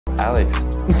Alex.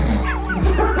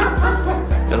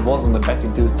 There wasn't back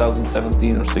in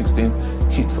 2017 or 16.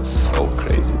 It was so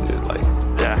crazy, dude. Like,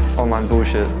 yeah, online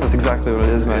bullshit. That's exactly what it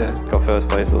is, mate. Yeah. Got first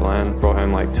place at the LAN, brought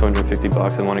home like 250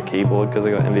 bucks and won a keyboard because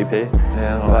I got MVP.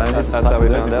 yeah, no, That's how we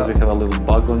found out. We have a little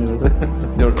bug on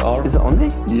your arm. Is it on me?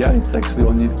 Yeah, it's actually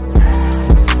on you.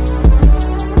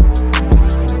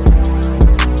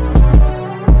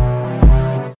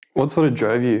 What sort of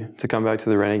drove you to come back to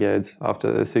the Renegades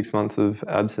after 6 months of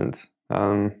absence?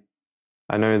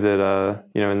 I know that,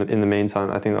 you know, in the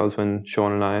meantime, I think that was when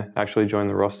Sean and I actually joined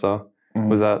the roster. Mm.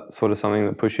 Was that sort of something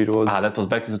that pushed you towards? That was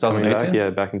back in coming 2018? back? Yeah,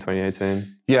 back in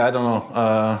 2018. Yeah, I don't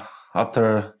know.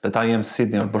 After that IM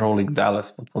Sydney or Pro League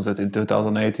Dallas, what was it, in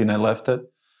 2018, I left it.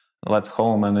 I left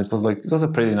home, and it was a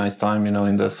pretty nice time, you know,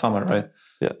 in the summer, right?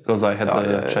 Yeah. Because I had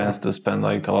the chance to spend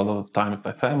like a lot of time with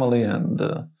my family, and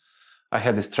I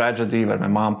had this tragedy where my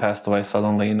mom passed away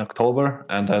suddenly in October,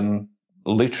 and then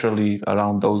literally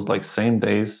around those like same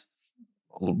days,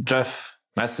 Jeff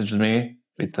messaged me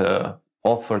with an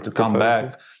offer to come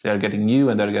back. They're getting you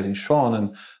and they're getting Sean,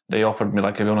 and they offered me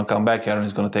like, if you want to come back, Aaron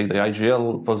is going to take the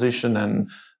IGL position,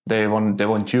 and they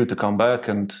want you to come back.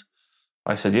 And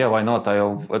I said, yeah, why not?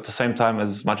 At the same time,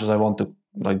 as much as I want to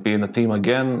like be in the team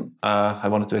again, I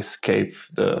wanted to escape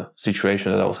the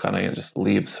situation that I was kind of, you know, just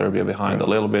leave Serbia behind a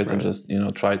little bit and just, you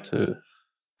know, try to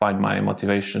find my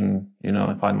motivation, you know,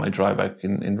 and find my drive back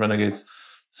in Renegades.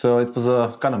 So it was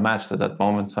a kind of match at that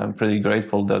moment. I'm pretty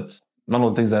grateful that one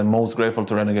of the things that I'm most grateful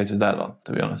to Renegades is that one,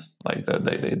 to be honest. Like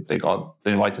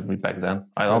they invited me back then.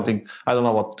 I don't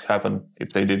know what would happen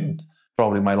if they didn't.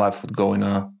 Probably my life would go in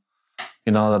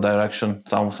another direction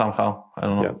somehow. I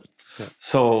don't know. Yeah.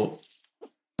 So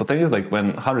the thing is, like,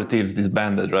 when 100 Thieves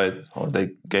disbanded, right, or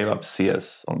they gave up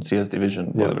CS on CS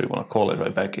division, whatever you want to call it,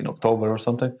 right, back in October or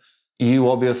something, you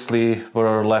obviously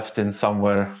were left in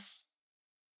somewhere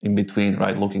in between,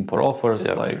 right, looking for offers.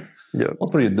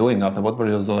 What were you doing after? What were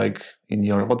you like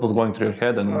what was going through your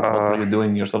head, and what were you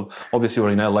doing yourself? Obviously, you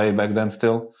were in LA back then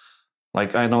still.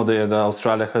 Like, I know that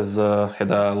Australia has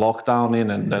had a lockdown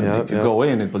and then if you go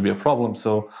in, it would be a problem.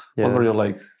 So what were your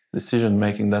like decision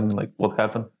making then? Like, what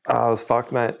happened? I was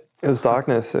fucked, mate. It was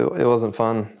darkness. It wasn't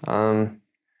fun. I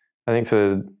think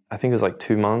it was like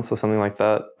 2 months or something like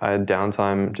that. I had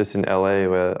downtime just in LA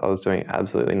where I was doing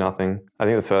absolutely nothing. I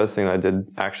think the first thing I did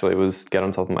actually was get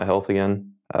on top of my health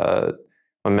again.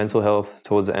 My mental health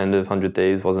towards the end of 100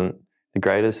 Thieves wasn't the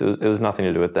greatest. It was nothing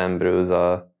to do with them, but it was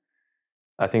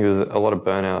I think it was a lot of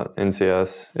burnout in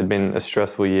CS. It'd been a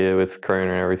stressful year with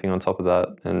Corona and everything on top of that,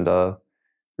 and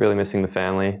really missing the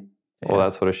family, all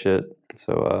that sort of shit.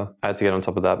 So I had to get on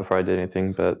top of that before I did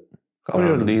anything. But how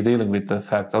are you dealing with the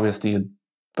fact, obviously you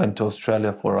went to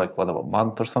Australia for like, what, a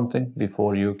month or something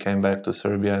before you came back to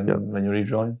Serbia and when you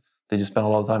rejoined? Did you spend a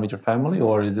lot of time with your family,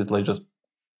 or is it like just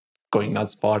going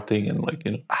nuts, partying and like,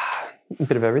 you know? A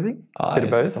bit of everything, a bit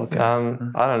of both. Okay.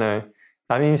 I don't know.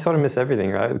 I mean, you sort of miss everything,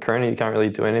 right? With Corona, you can't really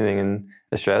do anything. And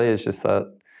Australia is just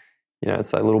that, you know,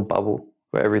 it's that little bubble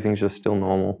where everything's just still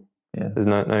normal. Yeah. There's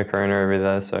no Corona over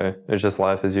there, so it was just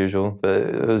life as usual. But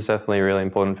it was definitely really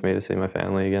important for me to see my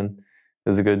family again. It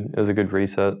was a good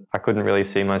reset. I couldn't really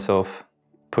see myself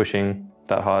pushing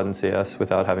that hard in CS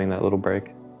without having that little break.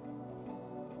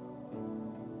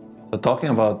 So talking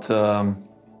about,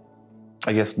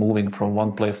 I guess, moving from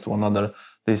one place to another,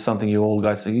 this is something you all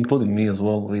guys, including me as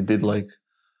well, we did like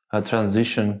a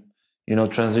transition, you know,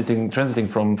 transiting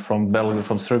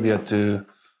from Serbia to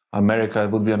America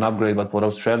would be an upgrade, but for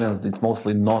Australians, it's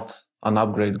mostly not an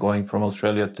upgrade going from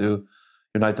Australia to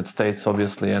United States,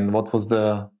 obviously. And what's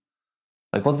the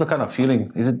kind of feeling?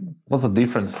 What's the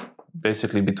difference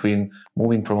basically between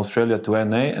moving from Australia to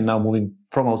NA and now moving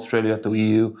from Australia to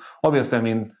EU? Obviously, I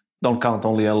mean, don't count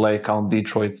only LA, count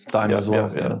Detroit's time as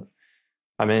well. Yeah.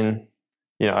 I mean,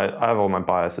 you know, I have all my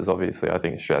biases, obviously. I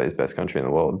think Australia's the best country in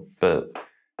the world. But,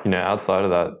 you know, outside of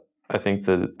that, I think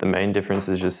the main difference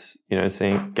is just, you know,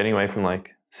 getting away from like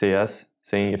CS,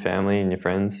 seeing your family and your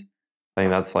friends. I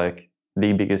think that's like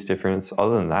the biggest difference.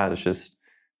 Other than that, it's just,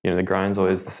 you know, the grind's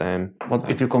always the same. What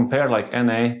if you compare like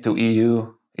NA to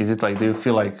EU, is it like, do you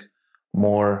feel like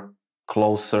more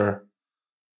closer?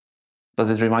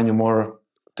 Does it remind you more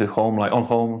to home, like on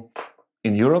home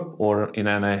in Europe or in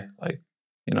NA? Like,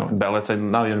 you know, let's say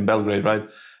now you're in Belgrade, right?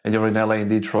 And you're in LA, in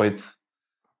Detroit.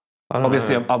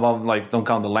 Obviously, above, like, don't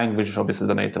count the language. Obviously,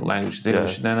 the native language is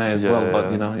English in NA as well.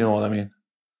 But you know what I mean.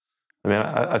 I mean,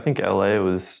 I think LA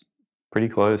was pretty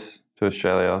close to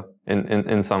Australia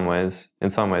in some ways. In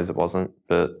some ways, it wasn't.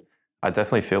 But I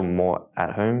definitely feel more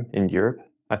at home in Europe.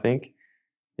 I think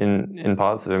in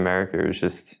parts of America, it was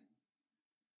just,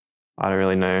 I don't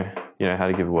really know, you know, how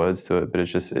to give words to it, but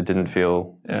it's just, it didn't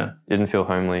feel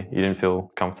homely. You didn't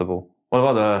feel comfortable. What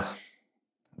about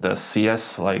the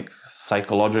CS, like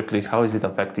psychologically, how is it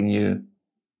affecting you?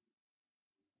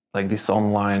 Like this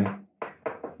online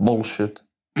bullshit.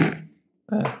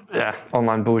 Yeah,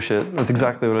 online bullshit. That's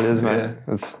exactly what it is, mate.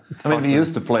 Yeah. It's I mean, we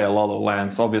used to play a lot of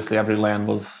LANs. Obviously, every LAN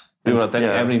was, we were attending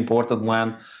every important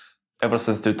LAN ever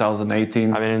since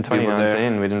 2018. I mean, in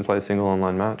 2019, we didn't play a single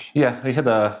online match. Yeah, we had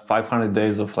 500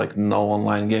 days of like no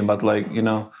online game, but like, you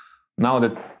know, now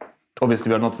that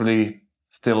obviously we're not really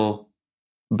still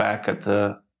back at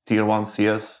the tier 1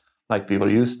 CS like we were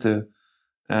used to,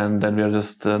 and then we're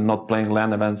just not playing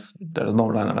LAN events. There's no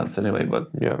LAN events anyway, but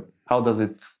how does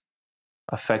it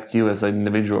affect you as an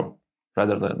individual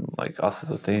rather than like us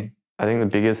as a team? I think the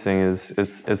biggest thing is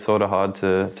it's sort of hard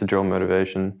to draw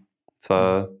motivation. It's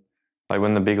like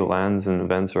when the big LANs and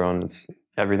events are on, it's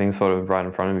everything's sort of right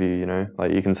in front of you, you know?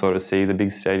 Like you can sort of see the big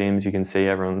stadiums, you can see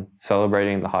everyone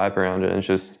celebrating, the hype around it, and it's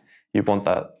just, you want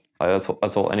that. Like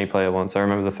that's all any player wants. I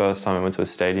remember the first time I went to a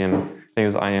stadium, I think it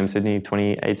was IEM Sydney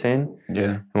 2018. Yeah.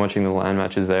 And watching the LAN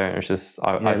matches there, and it's just,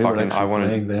 I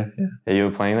wanted. There. Yeah, you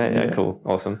were playing there? Yeah, cool.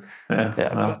 Awesome.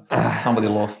 Yeah. Somebody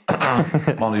lost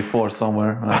 1v4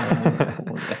 somewhere.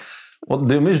 What,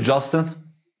 do you miss Justin?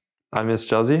 I miss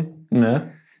Juzzy. Yeah.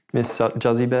 Miss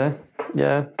Juzzy Bear.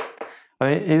 Yeah. I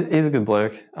mean, he's a good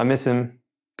bloke. I miss him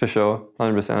for sure.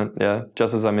 100%. Yeah.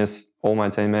 Just as I miss all my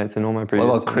teammates and all my previous.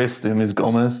 What about Chris? Do you miss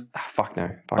Gomez? Fuck no.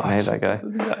 Fuck, I hate that guy.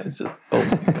 It's just, oh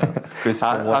my God. Chris,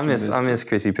 I miss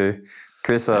Chrissy Poo.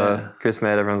 Chris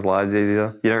made everyone's lives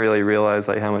easier. You don't really realize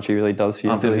like how much he really does for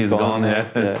you until he's gone.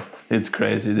 Yeah. It's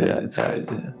crazy, dude. It's crazy.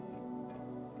 Yeah.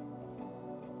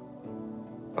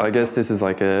 I guess this is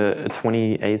like a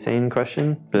 2018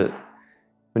 question, but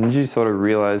when did you sort of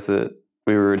realize that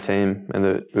we were a team and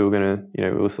that we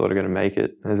were sort of gonna make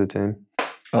it as a team?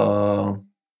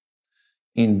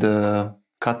 In the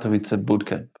Katowice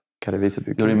bootcamp.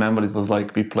 You remember it was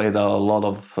like we played a lot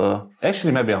of.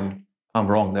 Actually, maybe I'm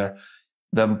wrong there.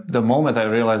 The moment I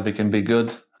realized we can be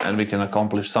good and we can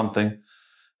accomplish something,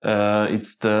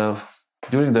 it's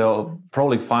during the Pro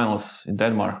League finals in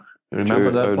Denmark. You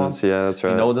remember that Odense, one? Yeah, that's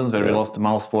right. In Odense, where we lost to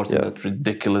Mouse Sports in that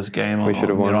ridiculous game on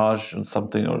Mirage and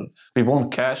something. Or we won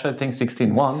cash, I think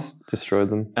 16-1. Destroyed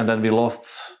them. And then we lost.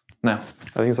 No, I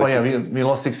think it's like we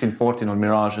lost 16-14 on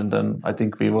Mirage, and then I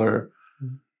think we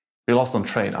lost on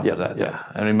train after that. Yeah,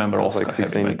 I remember Oscar like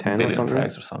 16-10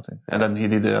 or something. And then he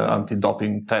did an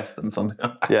anti-doping test and something.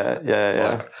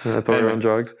 Yeah. I thought we were on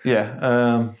drugs.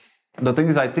 Yeah. The thing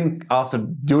is, I think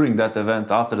during that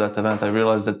event, I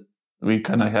realized that we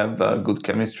kind of have good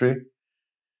chemistry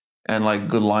and like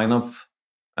good lineup,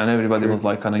 and everybody was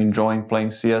like kind of enjoying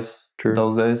playing CS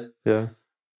those days. Yeah.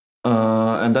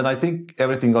 And then I think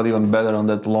everything got even better on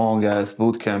that long ass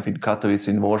boot camp in Katowice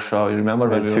in Warsaw. You remember?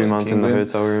 When 2 months in the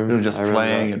hotel room. We were just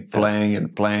playing and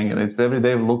playing, and every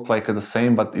day looked like the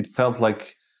same, but it felt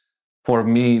like for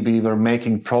me we were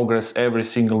making progress every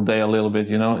single day a little bit.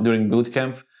 You know, during boot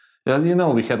camp, you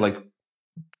know, we had like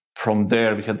from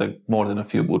there we had like more than a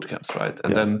few boot camps, right?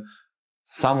 And then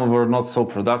some were not so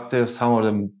productive, some of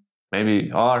them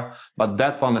maybe are, but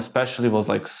that one especially was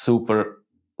like super.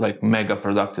 Like mega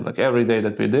productive. Like every day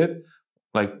that we did,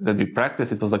 like that we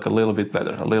practiced, it was like a little bit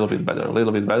better.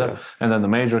 Yeah. And then the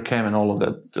major came and all of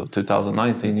that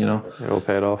 2019, you know. It all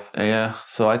paid off. Yeah.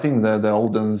 So I think the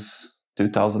Odense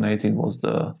 2018 was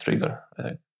the trigger, I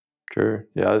think. True.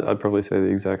 Yeah, I'd probably say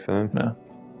the exact same. Yeah.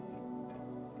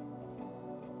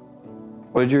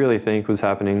 What did you really think was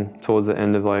happening towards the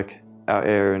end of like our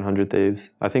era in 100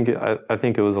 Thieves? I think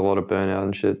it was a lot of burnout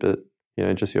and shit, but you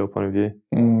know, just your point of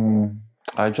view.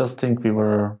 I just think we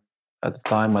were, at the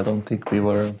time, I don't think we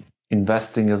were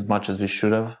investing as much as we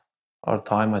should have our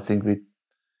time. I think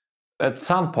at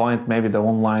some point, maybe the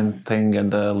online thing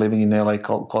and the living in LA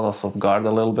caught us off guard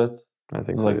a little bit. I think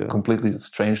it was like a completely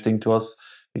strange thing to us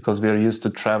because we are used to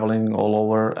traveling all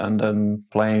over and then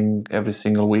playing every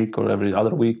single week or every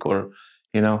other week or,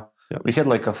 you know, we had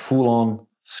like a full-on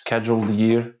scheduled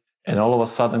year and all of a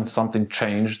sudden something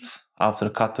changed after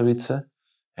Katowice.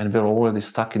 And we're already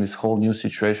stuck in this whole new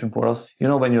situation for us. You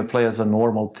know, when you play as a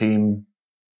normal team,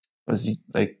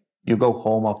 you go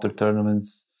home after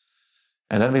tournaments,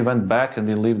 and then we went back and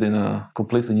we lived in a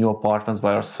completely new apartments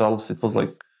by ourselves. It was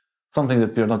like something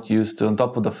that we're not used to. On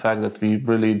top of the fact that we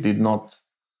really did not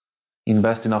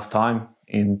invest enough time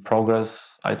in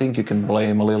progress, I think you can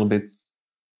blame a little bit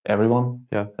everyone.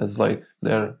 Yeah, as like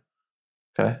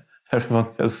everyone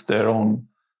has their own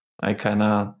kind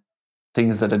of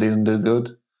things that they didn't do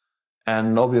good.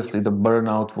 And obviously the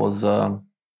burnout was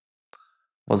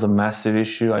was a massive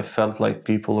issue. I felt like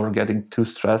people were getting too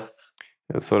stressed.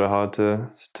 It's sort of hard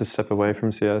to step away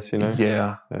from CS, you know?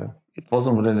 Yeah. It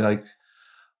wasn't really like...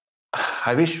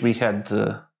 I wish we had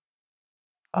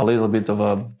a little bit of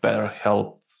a better help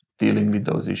dealing with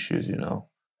those issues, you know?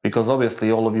 Because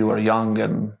obviously all of you are young,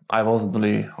 and I wasn't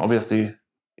really... Obviously,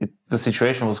 the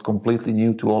situation was completely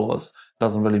new to all of us. It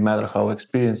doesn't really matter how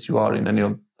experienced you are in any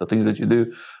of the things that you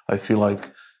do. I feel like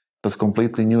it was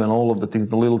completely new, and all of the things,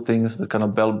 the little things that kind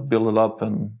of build it up,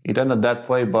 and it ended that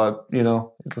way. But, you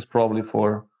know, it was probably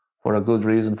for a good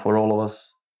reason for all of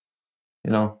us,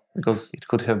 you know, because it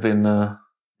could have been a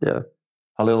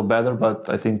little better, but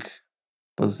I think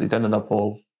it ended up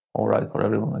all right for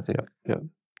everyone, I think.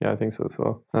 Yeah, I think so as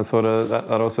well.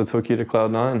 That also took you to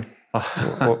Cloud9.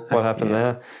 What happened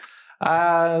there?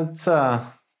 I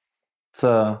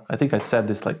think I said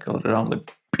this like around a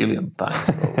billion times.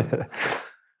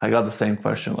 I got the same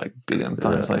question like a billion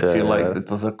times. I feel like it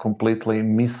was a completely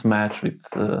mismatch with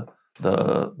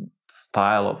the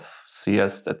style of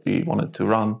CS that we wanted to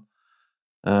run.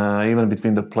 Even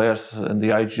between the players and the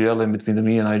IGL, and between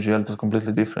me and IGL, it was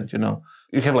completely different, you know.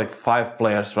 You have like 5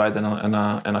 players, right,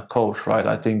 and a coach, right?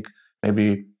 I think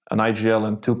maybe an IGL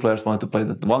and 2 players wanted to play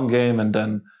the one game, and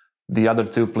then the other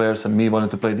 2 players and me wanted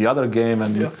to play the other game,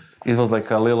 and it was like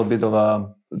a little bit of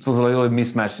a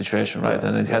mismatched situation, right?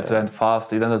 And it had to end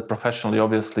fast. It ended professionally,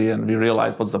 obviously, and we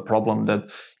realized what's the problem, that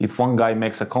if one guy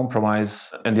makes a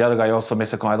compromise and the other guy also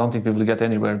makes a compromise, I don't think we will get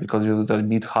anywhere, because we will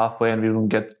meet halfway and we won't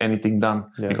get anything done.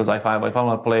 Because if I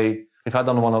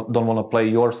don't want to play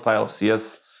your style of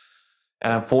CS,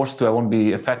 and I'm forced to, I won't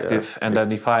be effective. And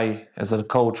then if I, as a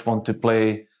coach, want to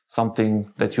play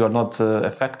something that you are not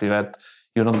effective at,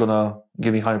 you're not gonna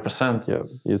give me 100%. Yeah,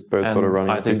 you're both sort of running.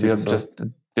 I think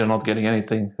you're not getting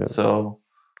anything. Yeah. So,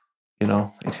 you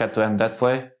know, it had to end that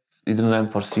way. It didn't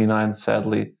end for C9,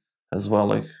 sadly, as well,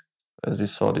 like as we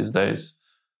saw these days.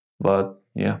 But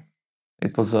yeah,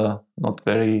 it was a not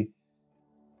very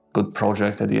good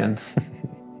project at the end.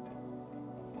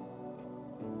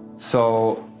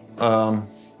 So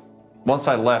once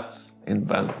I left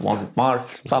was it March,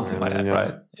 something like that,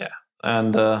 right? Yeah.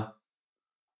 And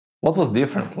what was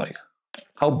different? Like,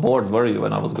 how bored were you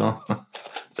when I was gone?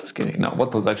 Just kidding. No,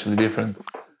 what was actually different?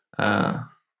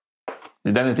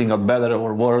 Did anything got better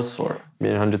or worse? Or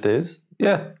in 100 days?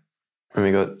 Yeah. And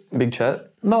we got big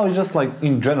chat? No, it's just like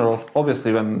in general.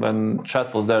 Obviously, when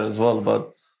chat was there as well,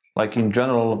 but like in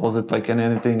general, was it like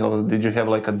anything? Or did you have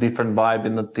like a different vibe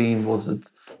in the team? Was it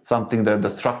something that the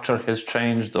structure has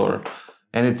changed, or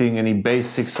anything, any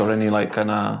basics, or any like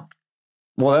kind of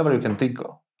whatever you can think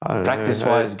of?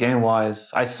 Practice-wise, game-wise.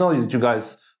 I saw that you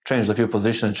guys changed a few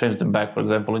positions and changed them back, for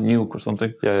example, a nuke or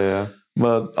something. Yeah.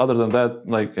 But other than that,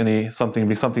 like something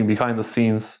behind the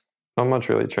scenes? Not much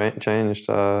really changed.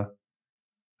 I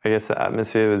guess the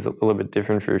atmosphere was a little bit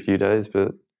different for a few days,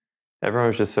 but everyone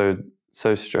was just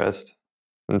so stressed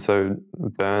and so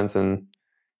burnt, and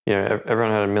you know,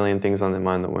 everyone had a million things on their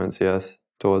mind that weren't CS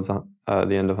towards the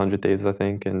end of 100 Thieves, I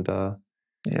think, and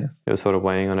it was sort of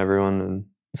weighing on everyone. And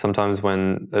sometimes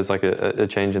when there's like a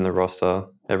change in the roster,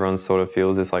 everyone sort of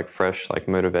feels this like fresh like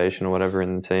motivation or whatever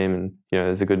in the team, and you know,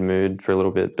 there's a good mood for a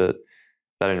little bit, but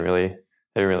that didn't really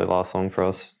last long for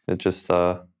us. It just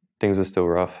things were still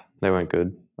rough. They weren't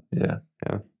good. Yeah.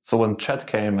 So when Chet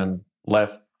came and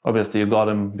left, obviously you got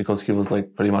him because he was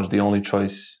like pretty much the only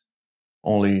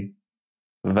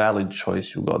valid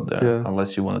choice you got there,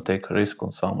 unless you want to take a risk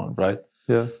on someone, right?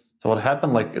 Yeah. So what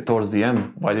happened like towards the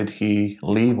end? Why did he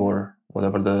leave, or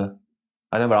whatever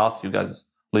I never asked you guys,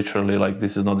 literally, like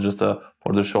this is not just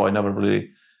for the show. I never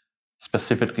really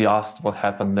specifically asked what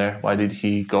happened there. Why did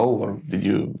he go, or did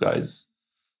you guys,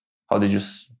 how did you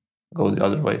go the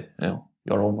other way, you know,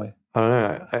 your own way? I don't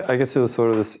know. I guess it was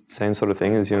sort of the same sort of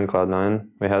thing as you and Cloud9.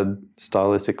 We had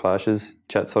stylistic clashes.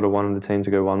 Chat sort of wanted the team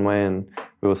to go one way, and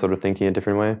we were sort of thinking a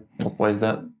different way. What way is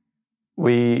that?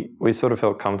 We sort of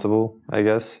felt comfortable, I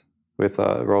guess, with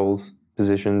roles,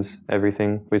 positions,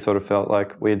 everything. We sort of felt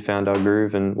like we had found our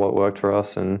groove and what worked for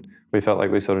us, and we felt like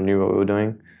we sort of knew what we were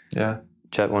doing. Yeah.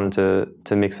 Chet wanted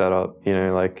to mix that up. You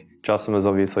know, like Justin was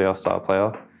obviously our star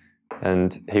player,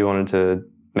 and he wanted to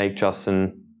make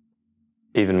Justin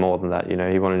even more than that. You know,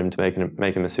 he wanted him to make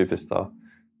him a superstar.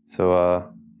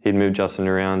 So he'd move Justin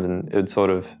around, and it would sort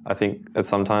of, I think that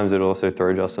sometimes it'd also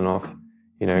throw Justin off,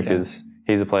 you know, because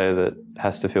he's a player that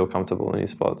has to feel comfortable in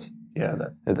his spots. Yeah,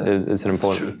 it's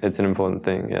an important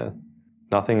thing. Yeah,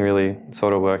 nothing really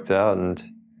sort of worked out, and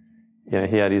you know,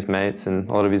 he had his mates, and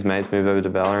a lot of his mates moved over to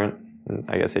Valorant, and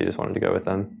I guess he just wanted to go with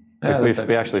them. Yeah,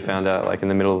 we actually found out like in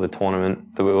the middle of the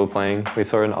tournament that we were playing. We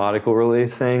saw an article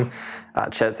release saying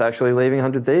Chet's actually leaving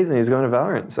 100 Thieves and he's going to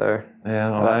Valorant. So yeah,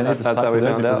 well, I need to that's how we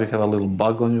found because out. you have a little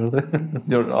bug on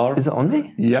your arm. Is it on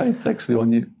me? Yeah, it's actually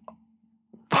on you.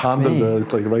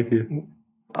 It's like right here.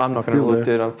 I'm not going to look,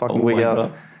 dude. I'm fucking wig out.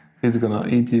 God. He's gonna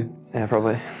eat you. Yeah,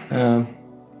 probably.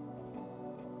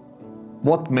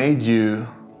 What made you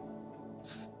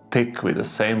stick with the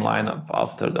same lineup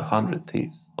after the 100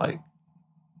 Thieves? Like,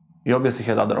 you obviously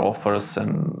had other offers,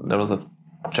 and there was a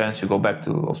chance you go back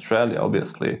to Australia,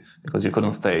 obviously, because you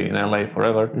couldn't stay in LA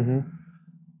forever. Mm-hmm.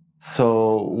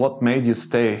 So, what made you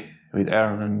stay with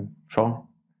Aaron and Sean?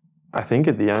 I think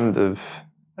at the end of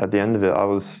it, I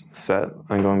was set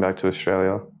on going back to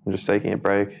Australia and just taking a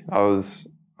break. I was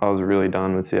really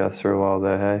done with CS for a while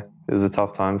there. Hey, it was a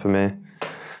tough time for me.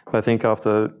 I think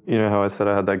after, you know how I said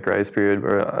I had that grace period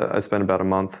where I spent about a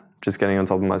month just getting on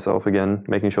top of myself again,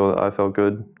 making sure that I felt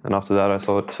good. And after that, I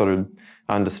sort of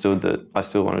understood that I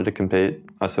still wanted to compete.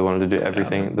 I still wanted to do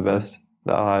everything at the best,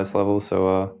 the highest level.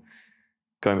 So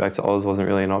going back to Oz wasn't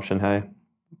really an option, hey.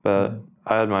 But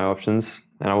I had my options,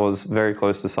 and I was very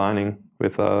close to signing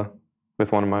with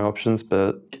one of my options,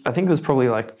 but I think it was probably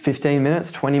like 15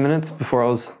 minutes, 20 minutes before I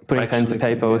was putting pen to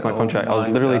paper with my contract. I was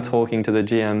literally talking to the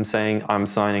GM saying, I'm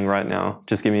signing right now,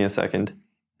 just give me a second.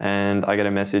 And I get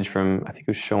a message from, I think it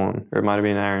was Sean, or it might have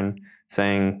been Aaron,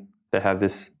 saying they have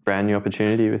this brand new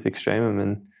opportunity with EXTREMUM,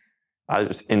 and I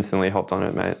just instantly hopped on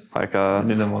it, mate. Like, I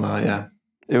didn't want to, yeah.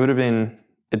 It would have been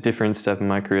a different step in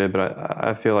my career, but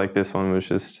I feel like this one was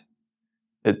just,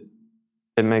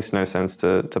 it makes no sense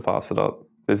to pass it up.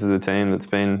 This is a team that's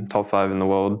been top 5 in the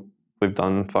world. We've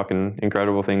done fucking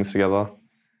incredible things together.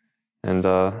 And,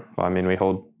 I mean, we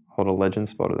hold a legend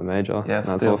spot at the major. Yeah,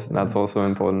 that's also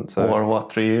important. So. Or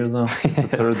what, 3 years now? The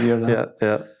third year now?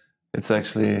 Yeah. It's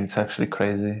actually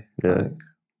crazy. Yeah. Like,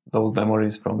 those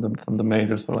memories from the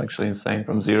majors were actually insane,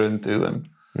 from 0 and 2. And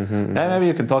yeah, maybe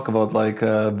you can talk about like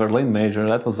Berlin major.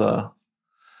 That was a...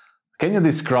 Can you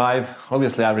describe,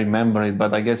 obviously I remember it,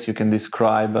 but I guess you can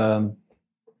describe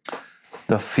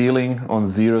the feeling on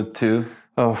 0-2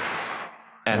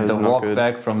 and the walk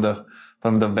back from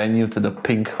the venue to the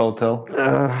Pink Hotel.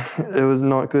 It was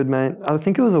not good, mate. I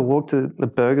think it was a walk to the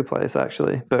burger place,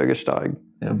 actually, Burgersteig.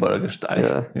 Yeah,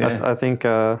 Burgersteig. Yeah. I think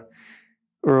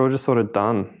we're all just sort of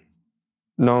done.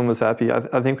 No one was happy.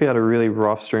 I think we had a really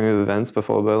rough string of events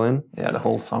before Berlin. Yeah, the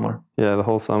whole summer. Yeah, the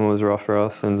whole summer was rough for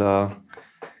us, and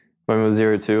when it was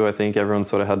 0-2, I think everyone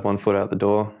sort of had one foot out the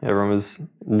door. Everyone was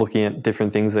looking at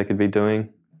different things they could be doing.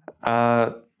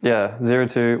 Yeah,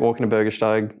 0-2, walking to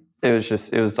Burgersteig.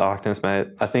 It was darkness, mate.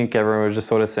 I think everyone was just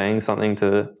sort of saying something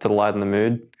to lighten the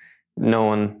mood. No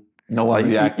one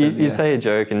reacted. You'd say a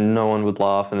joke and no one would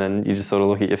laugh, and then you just sort of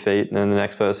look at your feet, and then the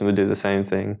next person would do the same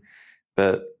thing.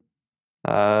 But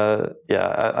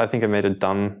yeah, I think I made a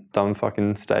dumb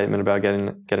fucking statement about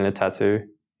getting a tattoo.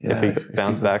 Yeah, if we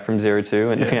bounce back from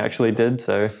 0-2, and we actually did,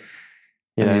 so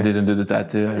you know, you didn't do the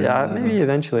tattoo. Maybe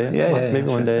eventually. Maybe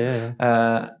one day.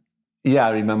 Yeah,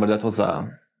 I remember that was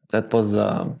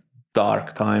a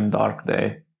dark time, dark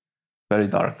day, very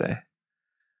dark day.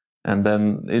 And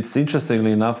then it's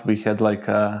interestingly enough, we had like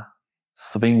a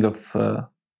swing of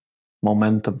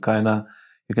momentum, kind of.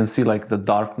 You can see like the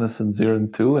darkness in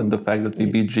 0-2, and the fact that we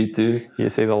beat G2. You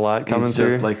see the light coming through.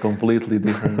 It's just like completely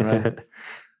different, right?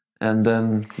 And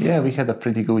then, yeah, we had a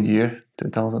pretty good year,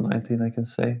 2019, I can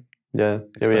say. Yeah,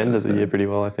 we ended the year pretty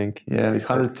well, I think. Yeah, with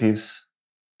 100 Thieves.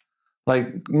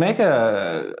 Like,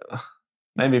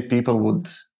 maybe people would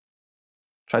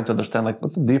try to understand, like,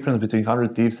 what's the difference between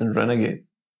 100 Thieves and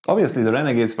Renegades? Obviously, the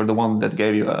Renegades were the one that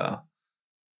gave you a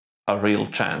real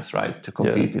chance, right, to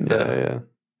compete in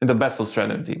the best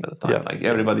Australian team at the time. Like,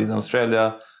 everybody in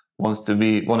Australia wanted to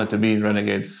be in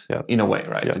Renegades in a way,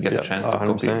 right? To get a chance to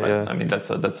compete. Right? I mean, that's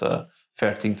a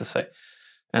fair thing to say.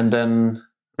 And then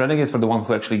Renegades were the one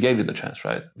who actually gave you the chance,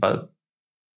 right? But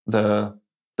the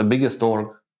biggest org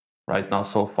right now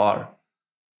so far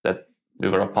that we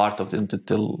were a part of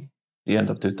until the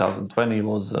end of 2020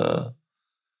 was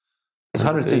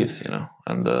 100 Thieves, you know,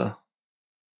 and the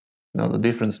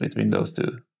difference between those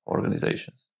two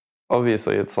organizations.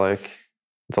 Obviously, it's a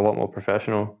lot more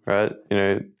professional, right? You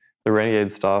know, the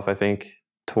Renegade staff, I think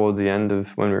towards the end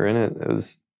of when we were in it, it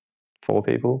was 4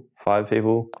 people, 5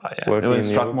 people. Working it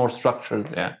was more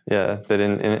structured, Yeah, but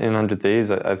in 100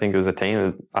 Thieves, I think it was a team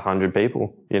of 100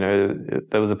 people. You know,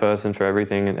 there was a person for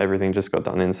everything, and everything just got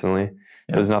done instantly.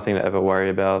 There was nothing to ever worry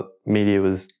about. Media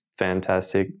was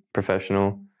fantastic,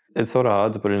 professional. It's sort of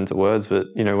hard to put it into words, but,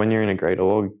 you know, when you're in a great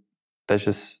org, there's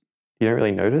just, you don't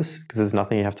really notice because there's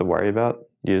nothing you have to worry about.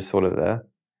 You're just sort of there.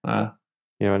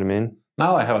 You know what I mean?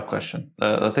 Now I have a question.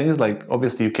 The thing is, like,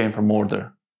 obviously you came from Order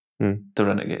to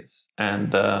Renegades, and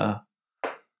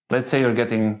let's say you're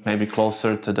getting maybe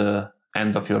closer to the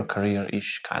end of your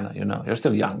career-ish, kind of, you know. You're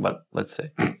still young, but let's say.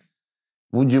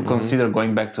 Would you consider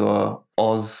going back to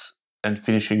Oz and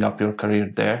finishing up your career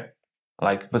there?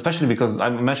 Like, especially because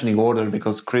I'm mentioning Order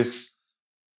because Chris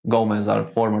Gomez, our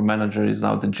former manager, is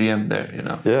now the GM there, you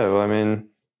know? Yeah, well, I mean,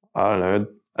 I don't know.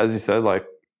 As you said, like,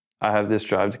 I have this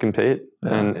drive to compete.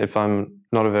 Yeah. And if I'm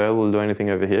not available to do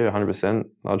anything over here, 100%,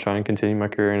 I'll try and continue my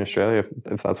career in Australia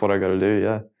if that's what I got to do,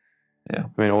 yeah. Yeah.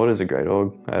 I mean, Order's a great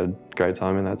org. I had a great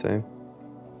time in that team.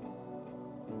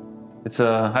 It's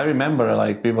I remember,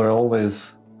 like, we were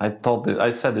always, I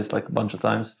said this like a bunch of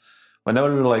times, whenever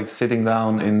we were like sitting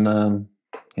down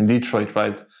in Detroit,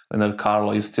 right, when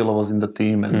Carlo Justillo was in the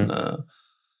team, and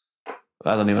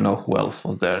I don't even know who else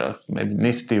was there, maybe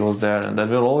Nifty was there, and then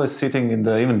we were always sitting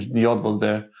even Yod was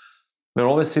there, we were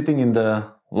always sitting in the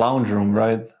lounge room,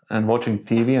 right, and watching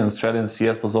TV, and Australian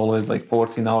CS was always like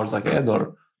 14 hours ahead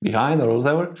or behind or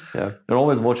whatever. Yeah. They're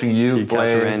always watching you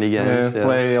play Randy games,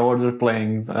 play Order,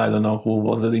 playing, I don't know who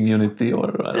was it, in Unity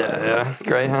or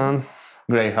Greyhound.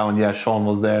 Yeah, Sean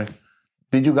was there.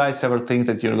 Did you guys ever think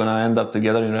that you're gonna end up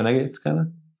together in Renegades, kind of?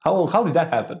 How did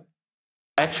that happen?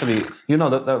 Actually, you know,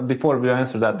 that before we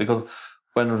answer that, because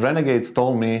when Renegades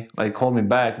told me, like, called me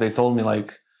back, they told me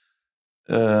like,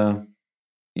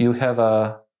 you have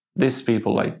these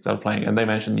people like they're playing, and they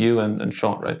mentioned you and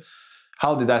Sean, right?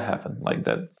 How did that happen? Like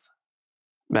that?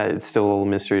 Man, it's still a little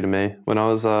mystery to me. When I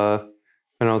was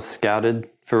scouted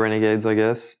for Renegades, I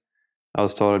guess, I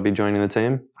was told I'd be joining the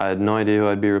team. I had no idea who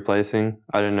I'd be replacing.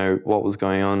 I didn't know what was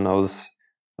going on. I was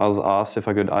asked if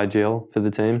I could IGL for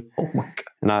the team. Oh my God.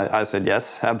 And I said,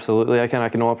 yes, absolutely, I can. I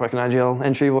can warp, I can IGL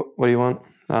entry. What do you want?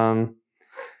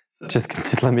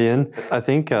 Just let me in. I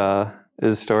think the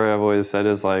story I've always said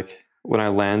is, like, when I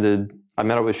landed, I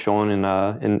met up with Sean in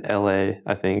LA,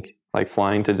 I think, like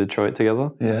flying to Detroit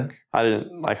together. Yeah.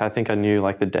 I think I knew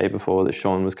like the day before that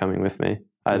Sean was coming with me.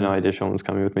 I had no idea Sean was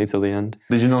coming with me till the end.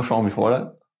 Did you know Sean before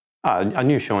that? I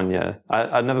knew Sean, yeah.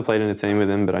 I'd never played in a team with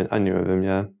him, but I knew of him,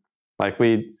 yeah. Like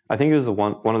I think he was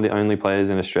one of the only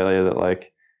players in Australia that,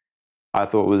 like, I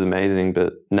thought was amazing,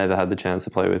 but never had the chance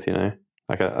to play with, you know.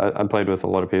 Like I played with a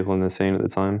lot of people in the scene at the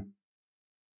time.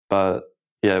 But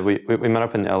yeah, we met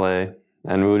up in LA,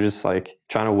 and we were just like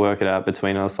trying to work it out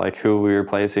between us, like who we were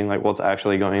replacing, like what's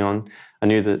actually going on. I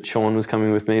knew that Sean was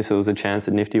coming with me, so there was a chance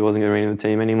that Nifty wasn't going to be in the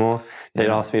team anymore. They'd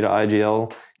asked me to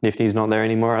IGL. Nifty's not there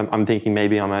anymore. I'm thinking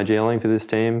maybe I'm IGLing for this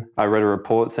team. I read a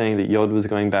report saying that Yod was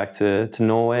going back to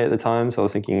Norway at the time, so I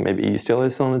was thinking maybe you still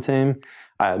is still on the team.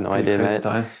 I had no idea, mate.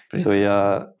 So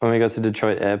when we got to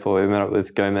Detroit Airport, we met up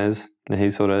with Gomez, and he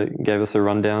sort of gave us a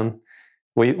rundown.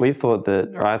 We thought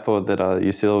that, or I thought that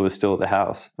Justillo was still at the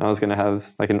house. I was going to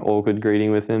have like an awkward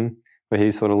greeting with him, where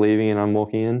he's sort of leaving and I'm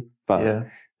walking in. But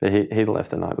he left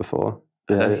the night before.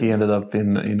 Yeah. He ended up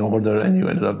in Order, and you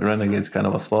ended up in Renegades, kind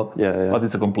of a slot. Yeah. But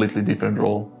it's a completely different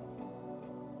role.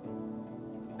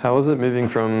 How was it moving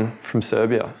from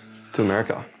Serbia to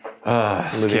America?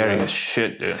 Scary as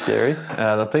shit, dude. Scary?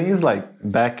 The thing is, like,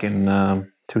 back in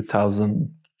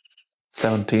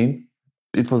 2017,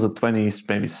 it was the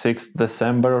 26th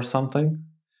December or something,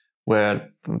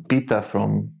 where Pita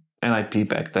from NIP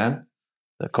back then,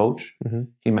 the coach,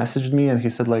 he messaged me and he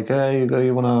said, like, hey,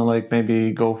 you want to, like,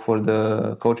 maybe go for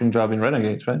the coaching job in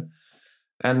Renegades, right?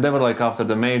 And they were like, after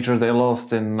the major, they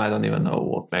lost in, I don't even know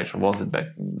what major was it back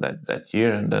that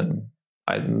year. And then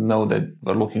I know that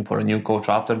we're looking for a new coach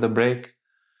after the break,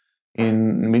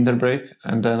 in winter break.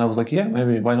 And then I was like, yeah,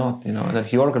 maybe, why not? You know, and then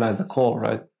he organized a call,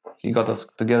 right? He got us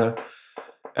together.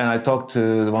 And I talked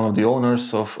to one of the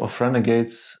owners of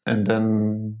Renegades, and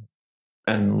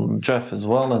Jeff as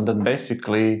well. And then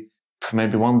basically,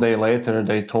 maybe one day later,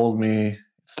 they told me,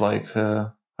 it's like,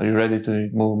 are you ready to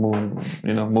move?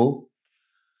 And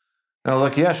I was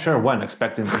like, yeah, sure, when?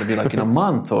 Expecting it to be like in a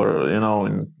month or, in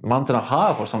a month and a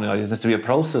half or something like this. It needs to be a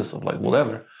process of like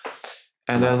whatever.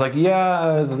 And I was like,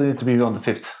 yeah, it needs to be on the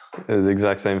 5th. It was the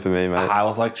exact same for me, mate. I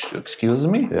was like, excuse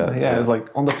me? Yeah, it was like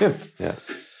on the 5th. Yeah.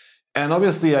 And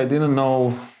obviously I didn't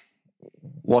know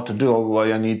what to do,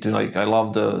 why I need to, like, I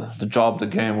love the job, the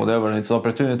game, whatever, and it's an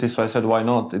opportunity, so I said, why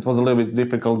not? It was a little bit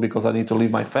difficult because I need to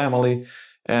leave my family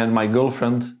and my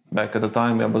girlfriend. Back at the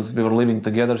time, we were living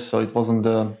together, so it wasn't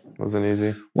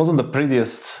easy. Wasn't the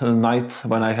prettiest night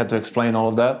when I had to explain all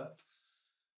of that,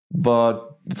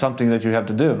 but it's something that you have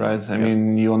to do, right? I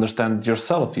mean, you understand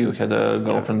yourself. You had a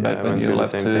girlfriend back when you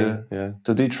left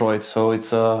to Detroit, so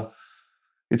it's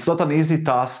not an easy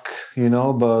task,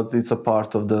 but it's a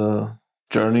part of the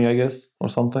journey, I guess, or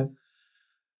something.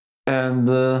 And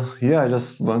yeah, I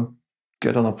just went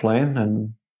get on a plane,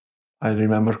 and I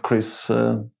remember Chris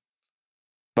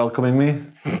welcoming me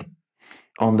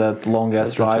on that long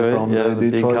ass drive from yeah, the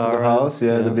Detroit to the house.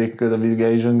 Yeah, yeah. the big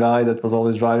Asian guy that was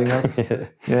always driving us.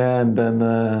 Yeah, and then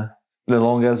the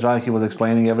long ass drive, he was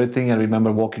explaining everything. I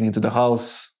remember walking into the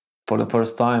house for the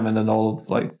first time, and then all of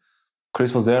like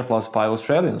Chris was there plus 5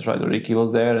 Australians, right? Ricky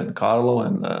was there, and Carlo,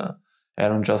 and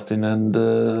Aaron, Justin, and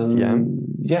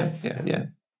yeah.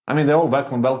 I mean, they all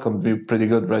welcomed me pretty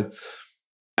good, right?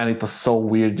 And it was so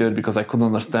weird, dude, because I couldn't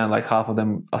understand like half of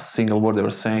them a single word they were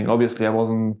saying. Obviously, I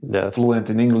wasn't fluent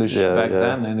in English back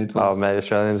then, and it was. Oh, mate,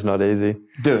 Australian's not easy,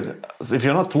 dude. If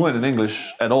you're not fluent in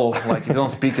English at all, like you don't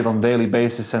speak it on daily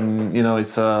basis, and you know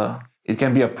it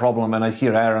can be a problem. And I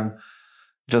hear Aaron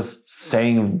just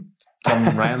saying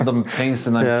some random things,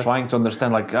 and I'm trying to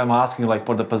understand. Like I'm asking like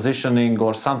for the positioning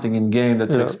or something in game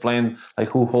that to explain like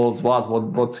who holds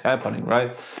what's happening,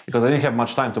 right? Because I didn't have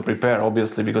much time to prepare,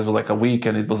 obviously, because it was like a week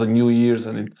and it was a New Year's,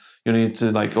 and you need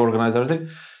to like organize everything,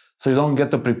 so you don't get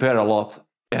to prepare a lot.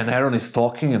 And Aaron is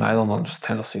talking, and I don't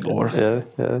understand a single word.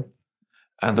 Yeah.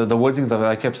 And the wording that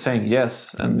I kept saying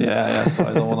yes and yeah, so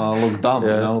I don't want to look dumb, you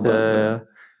know. But,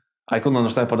 I couldn't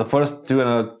understand for the first 2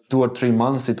 or 3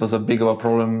 months. It was a big of a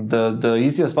problem. The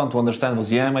easiest one to understand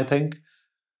was Yam, I think,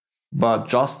 but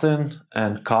Justin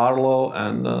and Carlo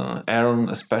and Aaron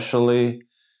especially,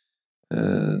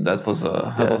 that was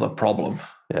a problem.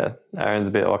 Yeah, Aaron's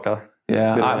a bit ocker.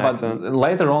 Yeah, but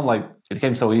later on, like it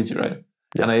became so easy, right?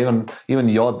 Yeah. And even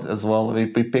Yod as well. We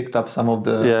picked up some of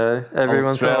the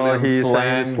everyone's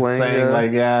saying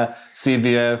like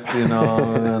CBF, you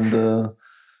know, and.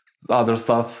 Other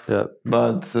stuff,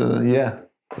 but it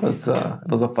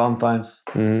was a fun times.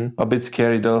 A bit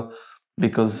scary though,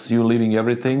 because you're leaving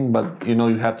everything, but you know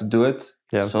you have to do it.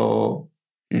 So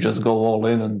you just go all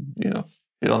in, and you know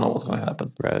you don't know what's going to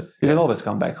happen. Right. You can always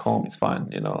come back home. It's fine,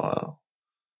 you know.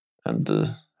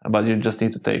 But you just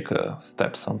need to take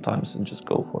steps sometimes and just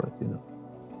go for it. You know.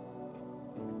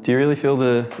 Do you really feel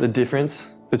the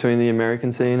difference between the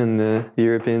American scene and the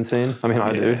European scene? I mean,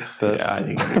 I do. But I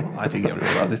think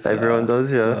everyone does. Everyone does,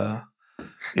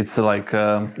 It's like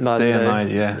day and night.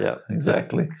 Yeah,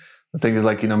 exactly. The thing is,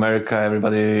 like in America,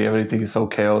 everything is so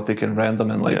chaotic and random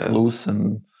and like loose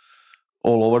and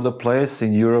all over the place.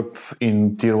 In Europe,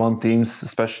 in tier 1 teams,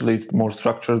 especially, it's more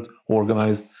structured,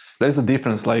 organized. There's a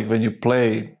difference. Like when you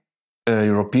play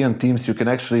European teams, you can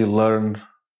actually learn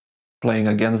playing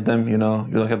against them. You know,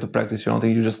 you don't have to practice your own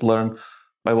thing. You just learn.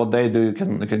 By what they do, you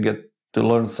can get to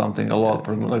learn something a lot.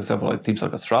 For example, like teams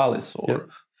like Astralis or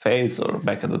FaZe or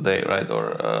back in the day, right?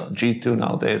 Or G2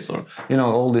 nowadays, or you know,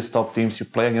 all these top teams. You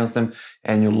play against them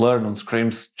and you learn on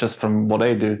scrims just from what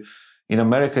they do. In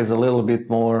America, is a little bit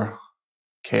more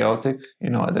chaotic. You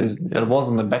know, there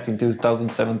wasn't back in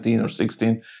 2017 or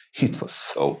 16. It was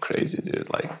so crazy, dude.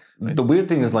 Like the weird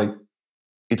thing is like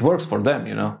it works for them,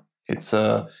 you know. It's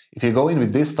if you go in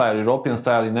with this style, European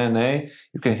style in NA,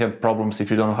 you can have problems if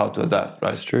you don't know how to adapt,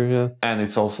 right? That's true, yeah. And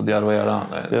it's also the other way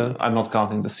around. I'm not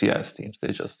counting the CS teams;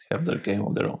 they just have their game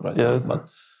of their own, right? Yeah. But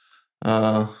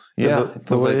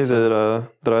the way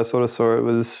that I sort of saw it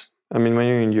was, I mean, when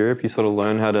you're in Europe, you sort of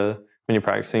learn how to, when you're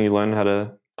practicing, you learn how to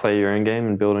play your own game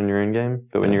and build on your own game.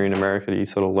 But when you're in America, you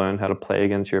sort of learn how to play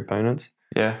against your opponents.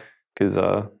 Yeah. Because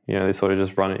you know, they sort of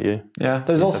just run at you. Yeah,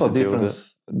 there's also a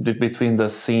difference between the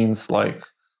scenes. Like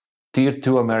tier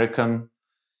 2 American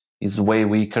is way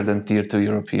weaker than tier 2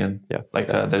 European. Yeah, like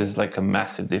there is like a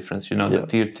massive difference. You know, the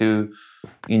tier 2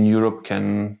 in Europe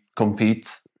can compete,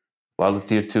 while the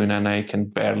tier 2 in NA can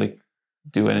barely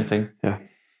do anything. Yeah.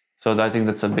 So I think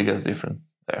that's the biggest difference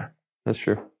there. That's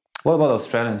true. What about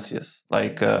Australians? Yes,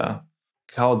 like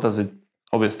how does it?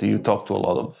 Obviously, you talk to a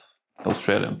lot of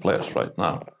Australian players right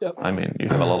now. Yep. I mean, you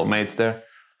have a lot of mates there.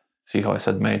 See how I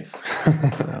said mates?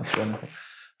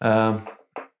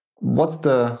 What's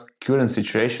the current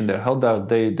situation there? How are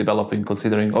they developing,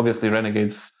 considering obviously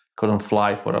Renegades couldn't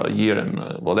fly for a year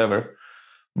and whatever,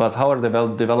 but how are they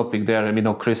developing there? I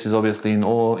mean, Chris is obviously in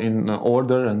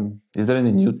order, and is there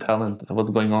any new talent? What's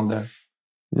going on there?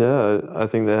 Yeah, I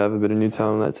think they have a bit of new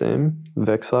talent on that team.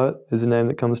 Vexite is the name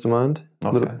that comes to mind.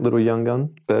 Okay. Little young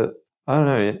gun, but I don't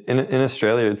know. In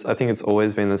Australia, I think it's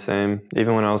always been the same.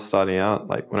 Even when I was starting out,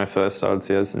 like when I first started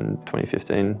CS in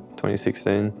 2015,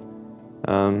 2016,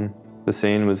 the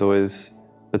scene was always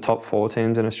the top 4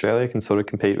 teams in Australia can sort of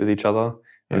compete with each other.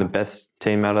 And the best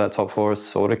team out of that top 4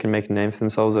 sort of can make a name for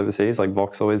themselves overseas, like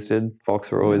Vox always did.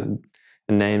 Vox were always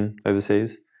a name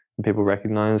overseas and people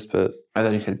recognized. But and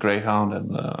then you had Greyhound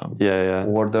and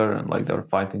Order, and like they were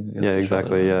fighting against each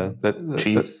other.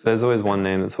 Chiefs. There's always one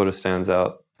name that sort of stands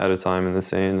out at a time in the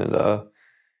scene, and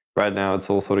right now it's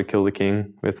all sort of kill the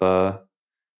king with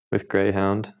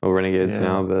Greyhound or Renegades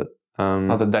now, but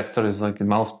now that Dexter is like in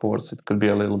mouse sports, it could be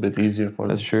a little bit easier for them.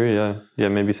 That's true, yeah.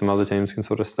 Maybe some other teams can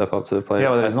sort of step up to the plate. Yeah,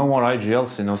 but there's no more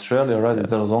IGLs in Australia, right? Yeah.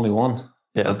 There was only one.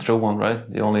 Yeah. A true one, right?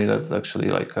 The only that's actually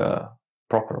like a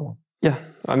proper one. Yeah.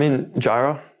 I mean,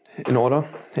 Jaira in order.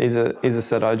 He's a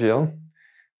set IGL.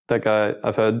 That guy,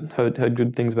 I've heard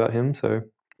good things about him, so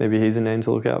maybe he's a name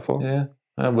to look out for. Yeah,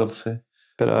 I will see.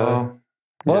 But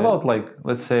what about, like,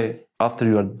 let's say after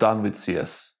you are done with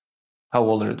CS? How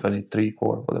old are you? 23,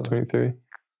 4, whatever. 23.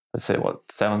 Let's say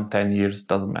 7, 10 years,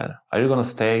 doesn't matter. Are you gonna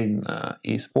stay in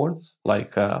esports?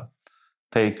 Like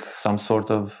take some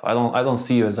sort of I don't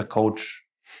see you as a coach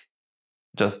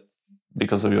just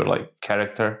because of your like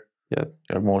character. Yeah.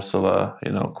 You're more so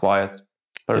a quiet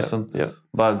person. Yeah.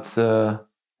 But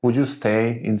would you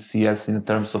stay in CS in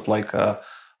terms of like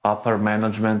upper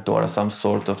management or some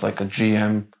sort of like a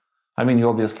GM? I mean, you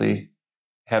obviously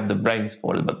have the brains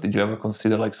for it, but did you ever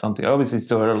consider like something? Obviously it's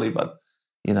too early, but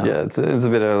yeah, it's a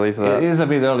bit early for that. It is a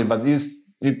bit early, but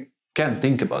you can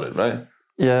think about it, right?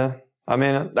 Yeah, I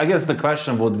mean, I guess the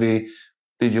question would be,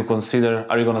 did you consider,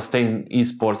 are you going to stay in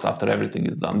esports after everything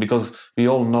is done? Because we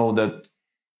all know that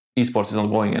esports is not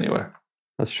going anywhere.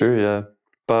 That's true, yeah.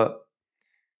 But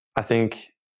I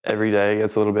think every day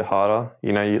gets a little bit harder.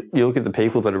 You look at the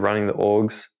people that are running the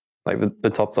orgs, like the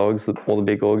top dogs, all the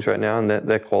big orgs right now, and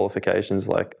their qualifications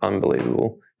like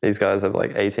unbelievable. These guys have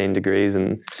like 18 degrees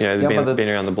and they've been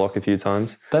around the block a few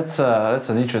times. That's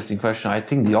an interesting question. I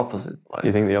think the opposite. Like,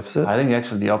 you think the opposite? I think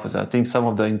actually the opposite. I think some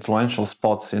of the influential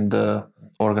spots in the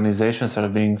organizations are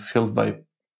being filled by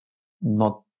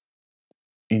not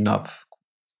enough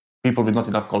people with not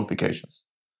enough qualifications.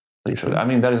 Literally. I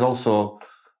mean, there is also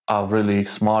really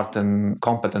smart and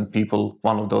competent people.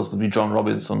 One of those would be John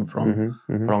Robinson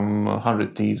from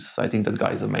 100 Thieves. I think that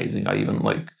guy is amazing. I even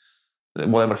like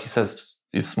whatever he says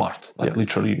is smart, like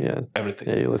literally everything.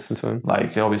 Yeah, you listen to him.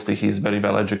 Like obviously he's very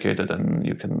well educated and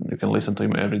you can listen to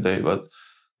him every day, but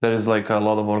there is like a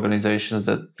lot of organizations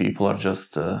that people are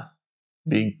just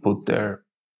being put there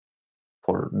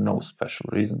for no special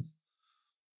reasons.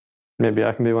 Maybe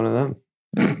I can be one of them.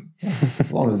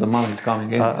 As long as the money's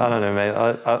coming in. I don't know, mate.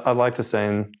 I'd like to stay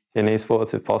in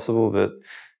esports if possible, but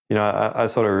I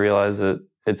sort of realize that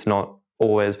it's not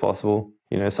always possible.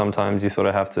 Sometimes you sort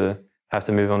of have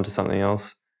to move on to something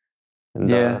else. And,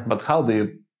 but how do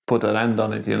you put an end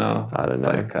on it? I don't know.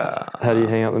 Like, how do you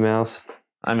hang up the mouse?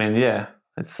 I mean,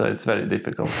 it's very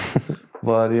difficult.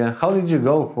 But yeah, how did you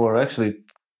go for actually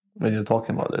when you're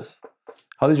talking about this?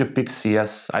 How did you pick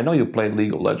CS? I know you played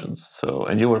League of Legends,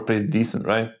 and you were pretty decent,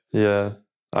 right? Yeah,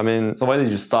 I mean. So why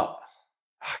did you stop?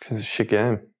 Because it's a shit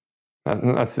game.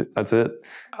 That's it. Mate,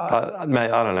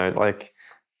 I don't know. Like,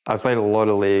 I played a lot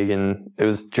of League, and it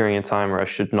was during a time where I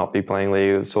should not be playing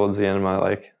League. It was towards the end of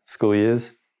my school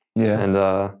years. Yeah, and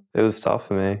it was tough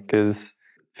for me because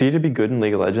for you to be good in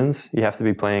League of Legends, you have to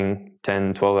be playing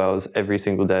 10, 12 hours every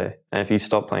single day. And if you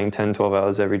stop playing 10, 12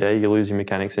 hours every day, you lose your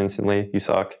mechanics instantly. You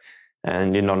suck.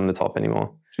 And you're not in the top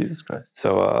anymore. Jesus Christ.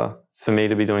 So for me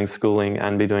to be doing schooling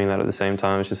and be doing that at the same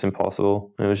time was just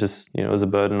impossible. It was just, it was a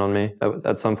burden on me.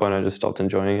 At some point, I just stopped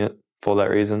enjoying it for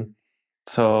that reason.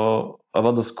 So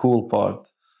about the school part,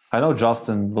 I know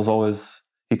Justin was always,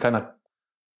 he kind of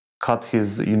cut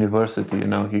his university,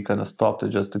 he kind of stopped it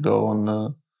just to go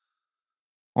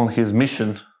on his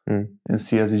mission in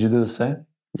CS. Did you do the same?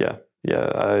 Yeah.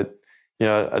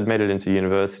 I'd made it into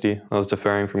university. I was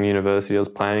deferring from university. I was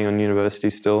planning on university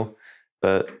still.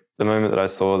 But the moment that I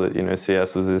saw that,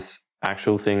 CS was this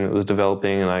actual thing that was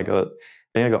developing and I think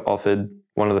I got offered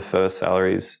one of the first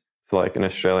salaries for like an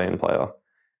Australian player.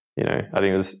 I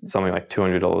think it was something like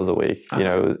 $200 a week.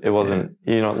 It wasn't,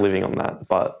 you're not living on that,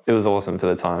 but it was awesome for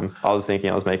the time. I was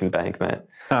thinking I was making bank, mate.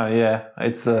 Oh yeah.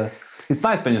 It's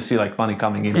nice when you see like money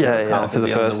coming in. Yeah, for the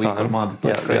first time. Or month.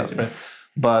 It's crazy, right?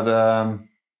 But,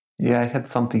 I had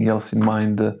something else in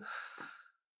mind. I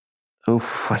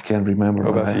can't remember.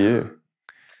 What about for you?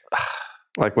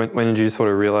 Like when did you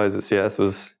sort of realize that CS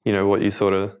was, what you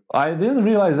sort of... I didn't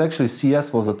realize actually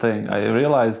CS was a thing. I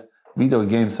realized video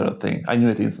games are a thing. I knew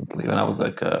it instantly when I was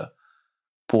like a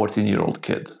 14-year-old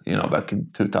kid, back in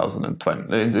 2000,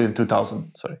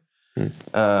 sorry.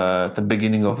 At the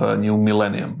beginning of a new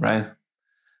millennium, right?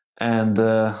 And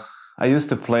I used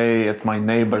to play at my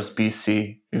neighbor's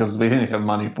PC because we didn't have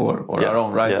money for our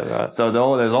own, right? Yeah, right. So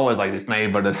there's always like this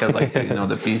neighbor that has like,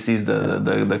 the PCs,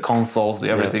 the consoles,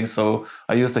 everything. Yeah. So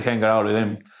I used to hang out with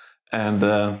him. And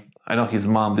I know his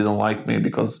mom didn't like me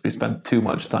because we spent too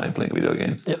much time playing video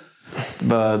games. Yeah.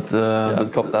 But...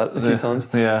 I've copped that a few times.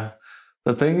 Yeah.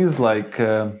 The thing is like,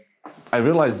 I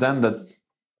realized then that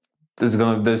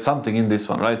there's something in this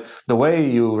one, right? The way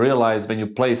you realize when you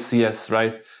play CS,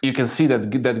 right? You can see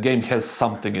that that game has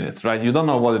something in it, right? You don't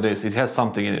know what it is. It has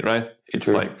something in it, right? It's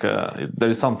like there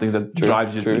is something that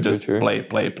drives you to just play,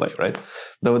 right?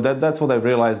 That's what I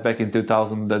realized back in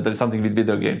 2000, that there's something with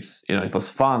video games. You know, it was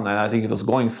fun, and I think it was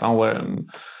going somewhere. And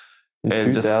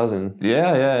in 2000,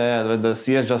 when the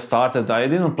CS just started, I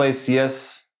didn't play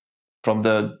CS from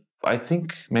I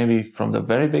think maybe from the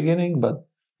very beginning, but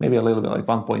maybe a little bit like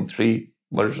 1.3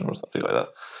 version or something like that.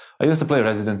 I used to play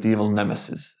Resident Evil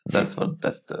Nemesis. That's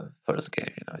the first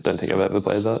game. You know, don't think I've ever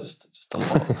played that. Just a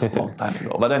long time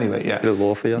ago. But anyway, yeah. Bit of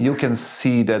lore for you. You can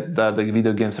see that the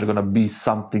video games are gonna be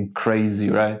something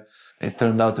crazy, right? It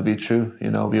turned out to be true.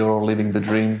 You know, we are all living the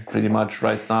dream pretty much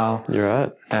right now. You're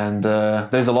right. And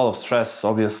there's a lot of stress,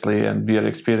 obviously, and we are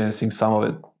experiencing some of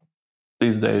it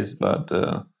these days. But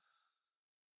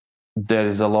there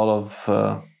is a lot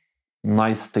of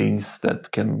nice things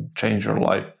that can change your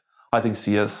life. I think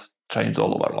CS changed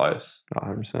all of our lives.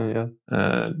 100%,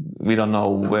 yeah. We don't know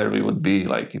where we would be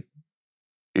like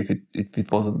if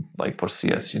it wasn't like for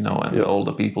CS, you know, and all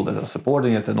the people that are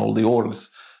supporting it and all the orgs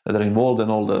that are involved and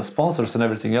all the sponsors and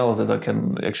everything else that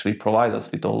can actually provide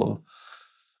us with all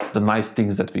of the nice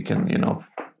things that we can, you know,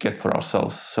 get for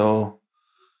ourselves. So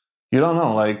you don't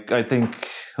know, like I think,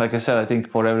 like I said, I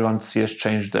think for everyone, CS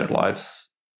changed their lives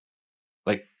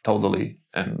like totally.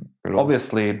 And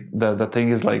obviously the thing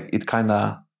is like it kind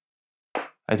of,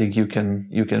 I think you can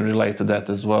relate to that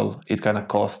as well. It kind of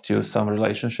cost you some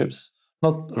relationships,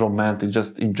 not romantic,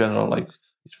 just in general, like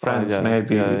friends,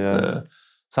 maybe with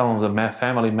some of the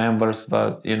family members.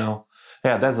 But you know,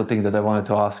 that's the thing that I wanted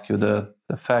to ask you, the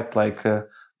fact, like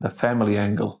the family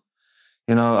angle.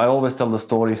 You know, I always tell the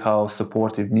story how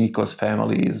supportive Nico's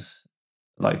family is,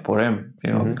 like for him,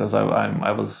 you know, because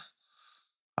I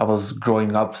was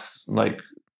growing up like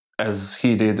as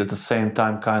he did at the same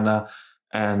time, kind of,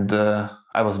 and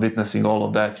I was witnessing all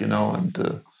of that, you know,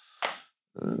 and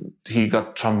he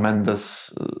got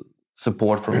tremendous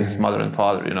support from his mother and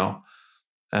father, you know,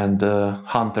 and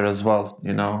Hunter as well,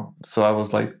 you know. So I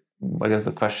was like, I guess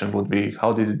the question would be,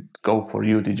 how did it go for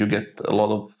you? Did you get a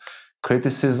lot of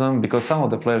criticism? Because some of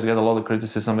the players get a lot of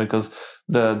criticism because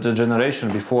the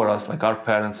generation before us, like our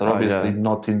parents, are obviously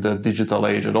not in the digital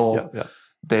age at all.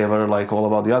 They were like all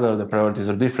about the priorities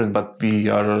are different, but we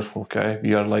are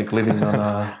we are like living on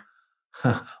a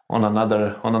on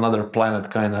another planet,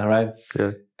 kind of, right?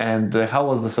 And how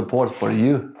was the support for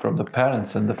you from the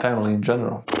parents and the family in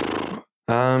general?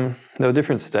 There were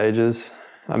different stages.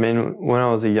 I mean, when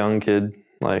I was a young kid,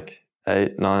 like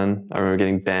 8, 9, I remember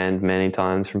getting banned many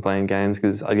times from playing games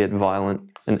because I'd get violent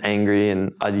and angry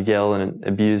and I'd yell and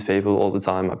abuse people all the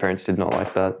time. My parents did not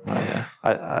like that.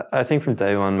 I think from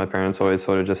day one, my parents always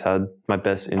sort of just had my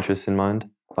best interests in mind,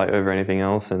 like over anything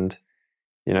else. And,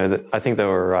 you know, I think they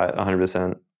were right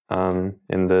 100%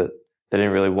 in that they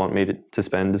didn't really want me to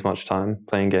spend as much time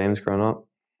playing games growing up.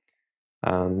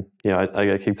 You know, I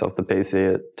get kicked off the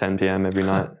PC at 10 p.m. every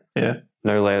night.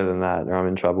 No later than that or I'm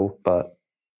in trouble. But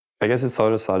I guess it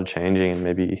sort of started changing in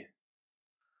maybe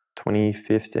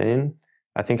 2015.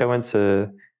 I think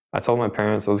I told my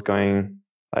parents I was going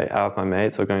out with my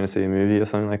mates or going to see a movie or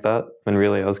something like that, when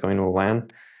really I was going to a LAN.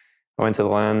 I went to the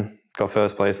LAN, got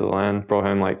first place at the LAN, brought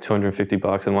home like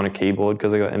 $250 and won a keyboard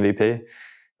because I got MVP.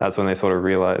 That's when they sort of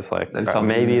realized, like,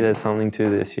 maybe there's something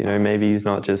to this, you know, maybe he's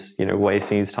not just, you know,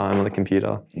 wasting his time on the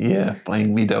computer.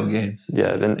 Playing video games.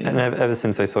 And ever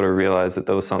since they sort of realized that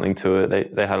there was something to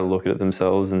it, they had a look at it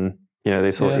themselves and, you know,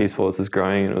 they saw esports as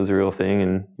growing and it was a real thing.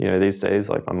 And, you know, these days,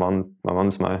 like my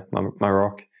mum's my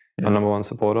rock, my number one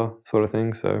supporter sort of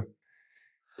thing. So,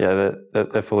 yeah,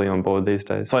 they're fully on board these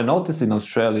days. So I noticed in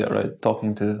Australia, right,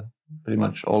 talking to pretty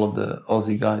much all of the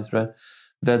Aussie guys, right,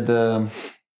 that the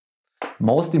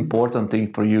most important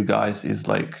thing for you guys is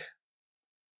like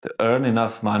to earn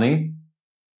enough money.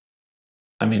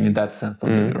 I mean, in that sense, don't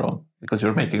get me wrong, because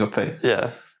you're making a face.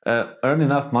 Earn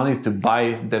enough money to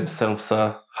buy themselves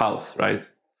a house, right?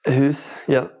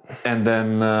 And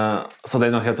then so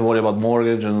they don't have to worry about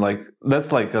mortgage and like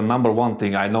that's like a number one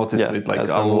thing I noticed with like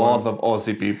a lot of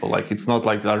Aussie people. Like it's not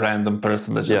like a random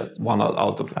person that's just one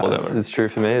out of whatever. It's true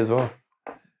for me as well.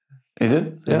 Is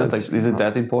it? Is it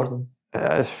that important?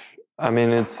 I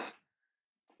mean, it's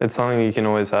something you can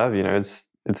always have. You know,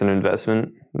 it's an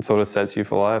investment. It sort of sets you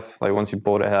for life. Like once you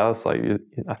bought a house, like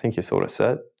I think you're sort of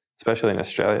set. Especially in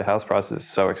Australia, house prices are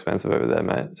so expensive over there,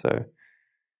 mate. So,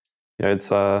 you know,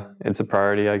 it's a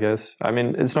priority, I guess. I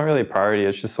mean, it's not really a priority.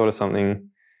 It's just sort of something.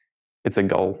 It's a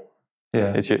goal.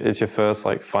 It's your first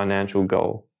like financial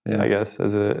goal, I guess,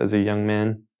 as a young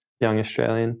man, young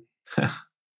Australian. I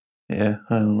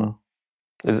don't know.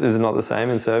 Is it not the same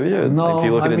in Serbia? No, Like, do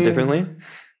you look at it differently?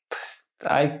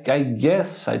 I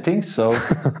guess, I think so.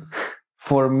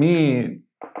 For me,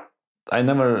 I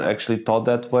never actually thought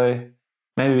that way.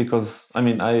 Maybe because, I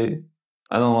mean, I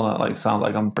don't want to like sound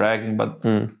like I'm bragging, but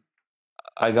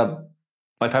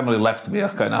my family left me a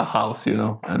kind of house, you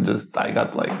know, and just I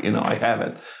got like, you know, I have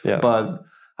it. Yeah. But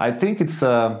I think it's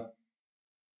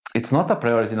not a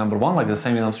priority number one, like the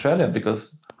same in Australia,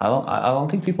 because I don't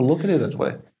think people look at it that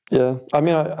way. Yeah, I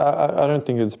mean, I don't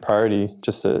think it's a priority,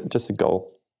 just a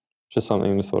goal, just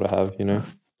something to sort of have, you know.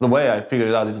 The way I figured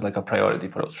it out is like a priority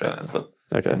for Australians, but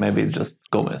okay, maybe it's just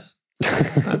Gomez.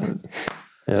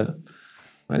 Yeah,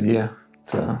 but yeah,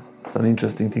 it's an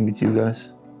interesting thing with you guys.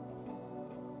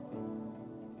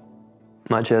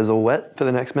 My chair's all wet for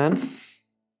the next man.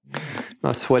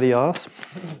 Nice sweaty ass.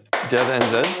 Do you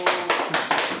have the NZ?